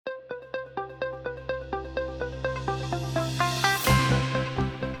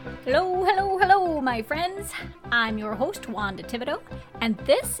Hello, hello, hello, my friends. I'm your host, Wanda Thibodeau, and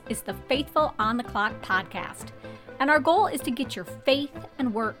this is the Faithful on the Clock podcast. And our goal is to get your faith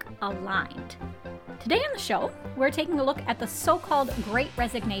and work aligned. Today on the show, we're taking a look at the so-called Great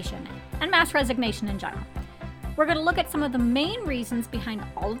Resignation and mass resignation in general. We're going to look at some of the main reasons behind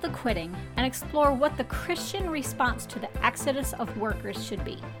all of the quitting and explore what the Christian response to the exodus of workers should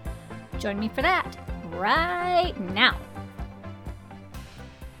be. Join me for that right now.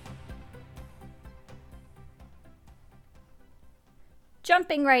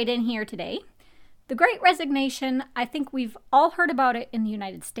 Jumping right in here today, the Great Resignation, I think we've all heard about it in the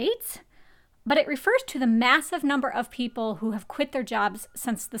United States, but it refers to the massive number of people who have quit their jobs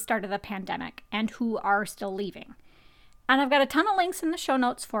since the start of the pandemic and who are still leaving. And I've got a ton of links in the show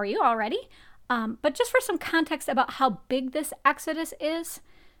notes for you already, but just for some context about how big this exodus is,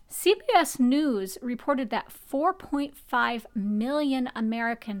 CBS News reported that 4.5 million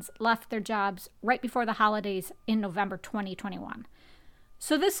Americans left their jobs right before the holidays in November 2021.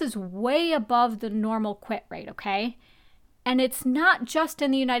 So this is way above the normal quit rate, okay? And it's not just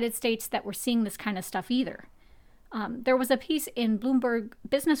in the United States that we're seeing this kind of stuff either. There was a piece in Bloomberg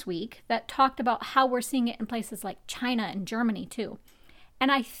Business Week that talked about how we're seeing it in places like China and Germany too.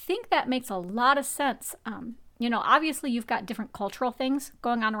 And I think that makes a lot of sense. Obviously you've got different cultural things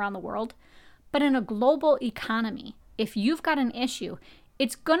going on around the world, but in a global economy, if you've got an issue,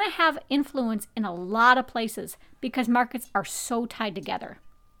 it's going to have influence in a lot of places because markets are so tied together.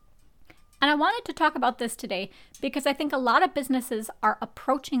 And I wanted to talk about this today because I think a lot of businesses are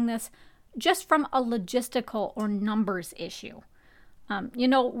approaching this just from a logistical or numbers issue.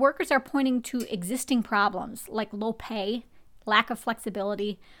 Workers are pointing to existing problems like low pay, lack of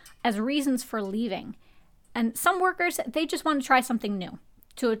flexibility as reasons for leaving. And some workers, they just want to try something new.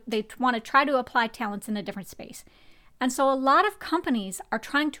 They want to try to apply talents in a different space. And so a lot of companies are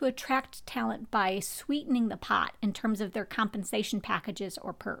trying to attract talent by sweetening the pot in terms of their compensation packages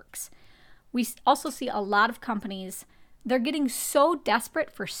or perks. We also see a lot of companies, they're getting so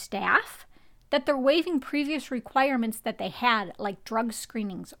desperate for staff that they're waiving previous requirements that they had, like drug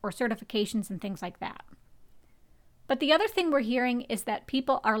screenings or certifications and things like that. But the other thing we're hearing is that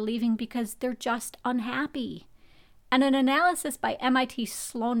people are leaving because they're just unhappy. And an analysis by MIT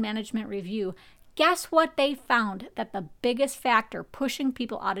Sloan Management Review, guess what they found that the biggest factor pushing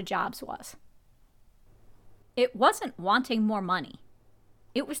people out of jobs was? It wasn't wanting more money.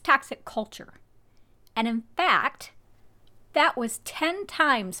 It was toxic culture. And in fact, that was 10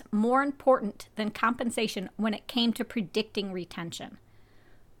 times more important than compensation when it came to predicting retention.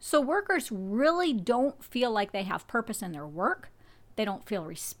 So workers really don't feel like they have purpose in their work. They don't feel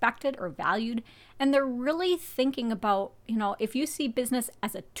respected or valued. And they're really thinking about, if you see business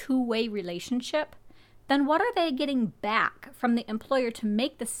as a two-way relationship, then what are they getting back from the employer to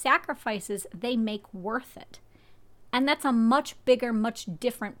make the sacrifices they make worth it? And that's a much bigger, much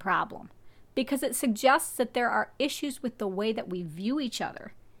different problem because it suggests that there are issues with the way that we view each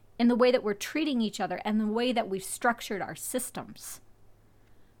other, in the way that we're treating each other, and the way that we've structured our systems.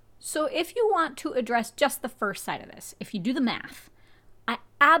 So if you want to address just the first side of this, if you do the math, I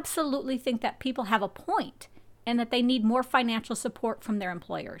absolutely think that people have a point and that they need more financial support from their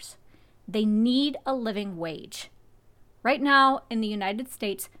employers. They need a living wage. Right now in the United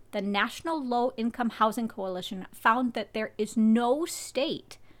States, the National Low Income Housing Coalition found that there is no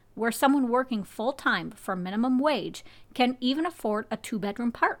state where someone working full-time for minimum wage can even afford a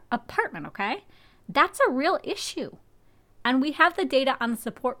two-bedroom apartment, okay? That's a real issue. And we have the data on the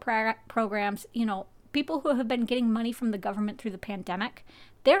support programs, people who have been getting money from the government through the pandemic,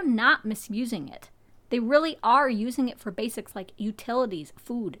 they're not misusing it. They really are using it for basics like utilities,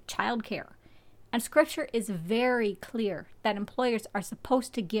 food, childcare. And scripture is very clear that employers are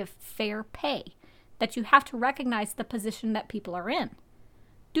supposed to give fair pay, that you have to recognize the position that people are in.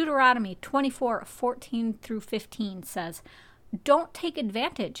 Deuteronomy 24:14 through 15 says, "Don't take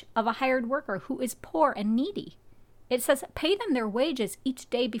advantage of a hired worker who is poor and needy." It says, "Pay them their wages each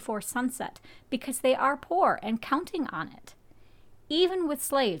day before sunset, because they are poor and counting on it." Even with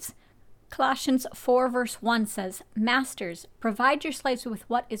slaves, Colossians 4 verse 1 says, "Masters, provide your slaves with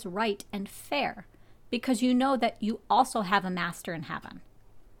what is right and fair, because you know that you also have a master in heaven."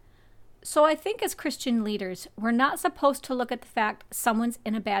 So I think as Christian leaders, we're not supposed to look at the fact someone's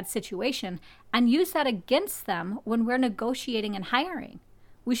in a bad situation and use that against them when we're negotiating and hiring.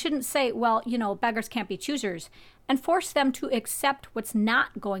 We shouldn't say, beggars can't be choosers, and force them to accept what's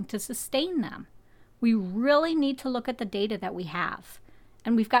not going to sustain them. We really need to look at the data that we have.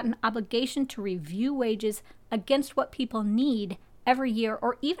 And we've got an obligation to review wages against what people need every year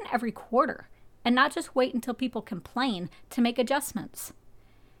or even every quarter, and not just wait until people complain to make adjustments.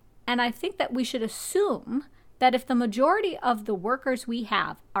 And I think that we should assume that if the majority of the workers we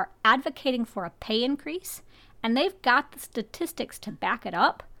have are advocating for a pay increase, and they've got the statistics to back it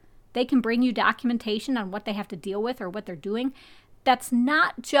up, they can bring you documentation on what they have to deal with or what they're doing. That's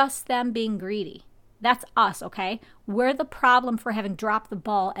not just them being greedy. That's us, okay? We're the problem for having dropped the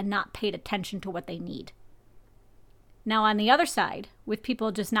ball and not paid attention to what they need. Now, on the other side, with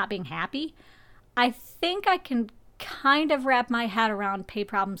people just not being happy, I think I can kind of wrap my head around pay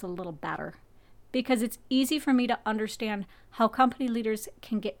problems a little better, because it's easy for me to understand how company leaders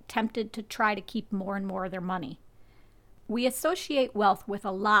can get tempted to try to keep more and more of their money. We associate wealth with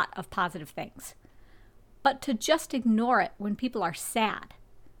a lot of positive things, but to just ignore it when people are sad,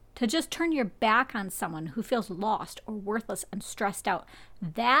 to just turn your back on someone who feels lost or worthless and stressed out,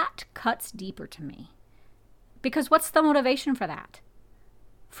 that cuts deeper to me. Because what's the motivation for that?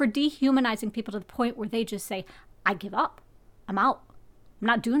 For dehumanizing people to the point where they just say, I give up, I'm out, I'm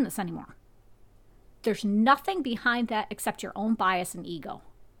not doing this anymore. There's nothing behind that except your own bias and ego.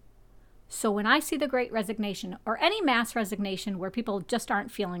 So when I see the Great Resignation or any mass resignation where people just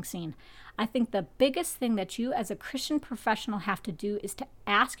aren't feeling seen, I think the biggest thing that you as a Christian professional have to do is to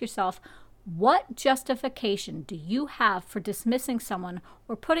ask yourself, what justification do you have for dismissing someone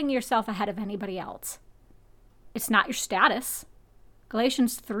or putting yourself ahead of anybody else? It's not your status.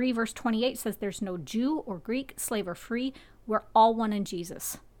 Galatians 3 verse 28 says there's no Jew or Greek, slave or free. We're all one in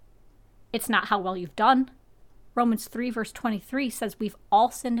Jesus. It's not how well you've done. Romans 3 verse 23 says we've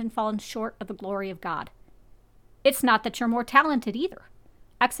all sinned and fallen short of the glory of God. It's not that you're more talented either.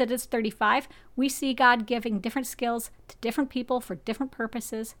 Exodus 35, we see God giving different skills to different people for different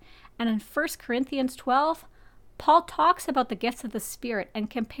purposes. And in 1 Corinthians 12, Paul talks about the gifts of the Spirit and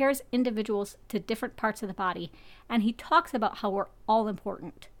compares individuals to different parts of the body. And he talks about how we're all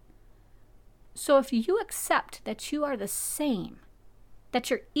important. So if you accept that you are the same, that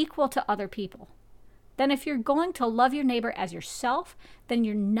you're equal to other people, then if you're going to love your neighbor as yourself, then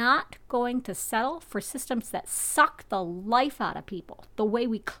you're not going to settle for systems that suck the life out of people the way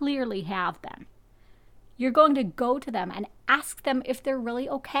we clearly have been. You're going to go to them and ask them if they're really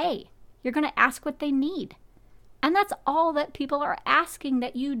okay. You're going to ask what they need. And that's all that people are asking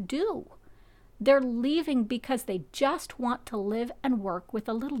that you do. They're leaving because they just want to live and work with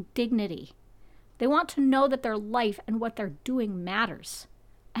a little dignity. They want to know that their life and what they're doing matters.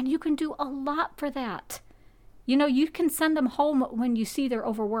 And you can do a lot for that. You know, you can send them home when you see they're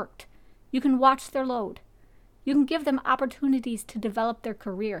overworked. You can watch their load. You can give them opportunities to develop their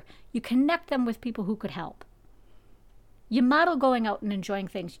career. You connect them with people who could help. You model going out and enjoying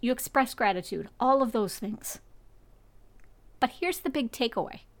things. You express gratitude. All of those things. But here's the big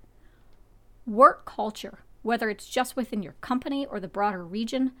takeaway. Work culture, whether it's just within your company or the broader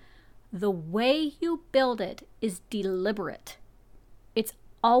region, the way you build it is deliberate. It's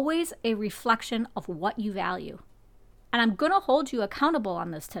always a reflection of what you value. And I'm going to hold you accountable on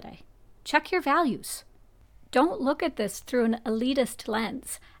this today. Check your values. Don't look at this through an elitist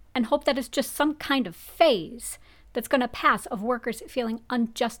lens and hope that it's just some kind of phase that's going to pass of workers feeling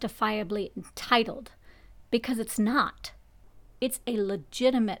unjustifiably entitled, because it's not. It's a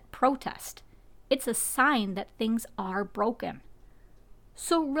legitimate protest. It's a sign that things are broken.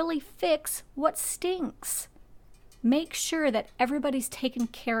 So really fix what stinks. Make sure that everybody's taken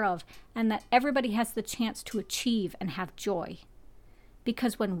care of and that everybody has the chance to achieve and have joy.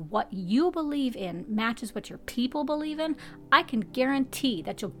 Because when what you believe in matches what your people believe in, I can guarantee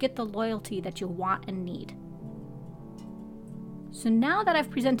that you'll get the loyalty that you want and need. So now that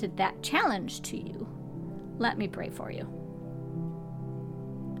I've presented that challenge to you, let me pray for you.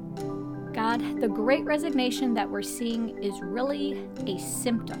 God, the Great Resignation that we're seeing is really a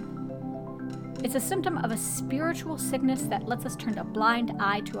symptom. It's a symptom of a spiritual sickness that lets us turn a blind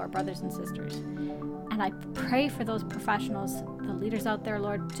eye to our brothers and sisters. And I pray for those professionals, the leaders out there,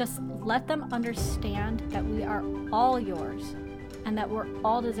 Lord, just let them understand that we are all yours and that we're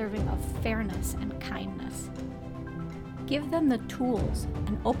all deserving of fairness and kindness. Give them the tools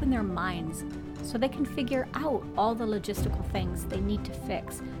and open their minds so they can figure out all the logistical things they need to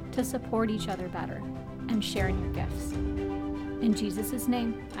fix to support each other better and share in your gifts. In Jesus'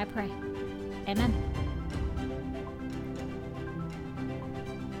 name, I pray. Amen.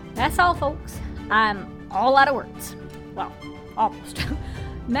 That's all, folks. I'm all out of words. Well, almost.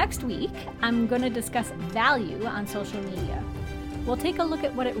 Next week, I'm going to discuss value on social media. We'll take a look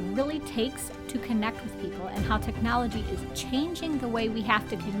at what it really takes to connect with people and how technology is changing the way we have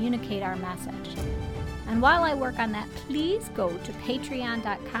to communicate our message. And while I work on that, please go to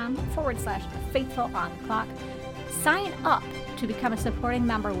patreon.com/faithfulontheclock. Sign up to become a supporting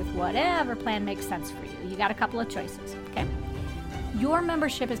member with whatever plan makes sense for you. You got a couple of choices, okay? Your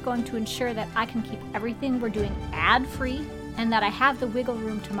membership is going to ensure that I can keep everything we're doing ad-free and that I have the wiggle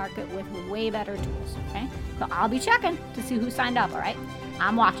room to market with way better tools, okay? So I'll be checking to see who signed up, all right?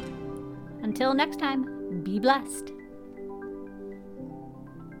 I'm watching. Until next time, be blessed.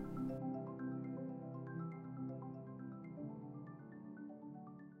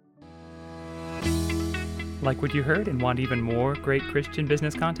 Like what you heard and want even more great Christian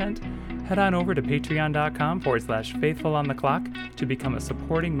business content? Head on over to patreon.com/faithfulonthe-clock to become a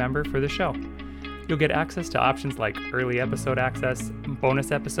supporting member for the show. You'll get access to options like early episode access,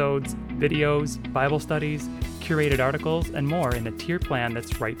 bonus episodes, videos, Bible studies, curated articles, and more in a tier plan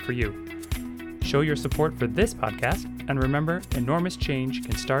that's right for you. Show your support for this podcast, and remember, enormous change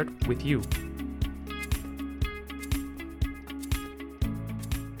can start with you.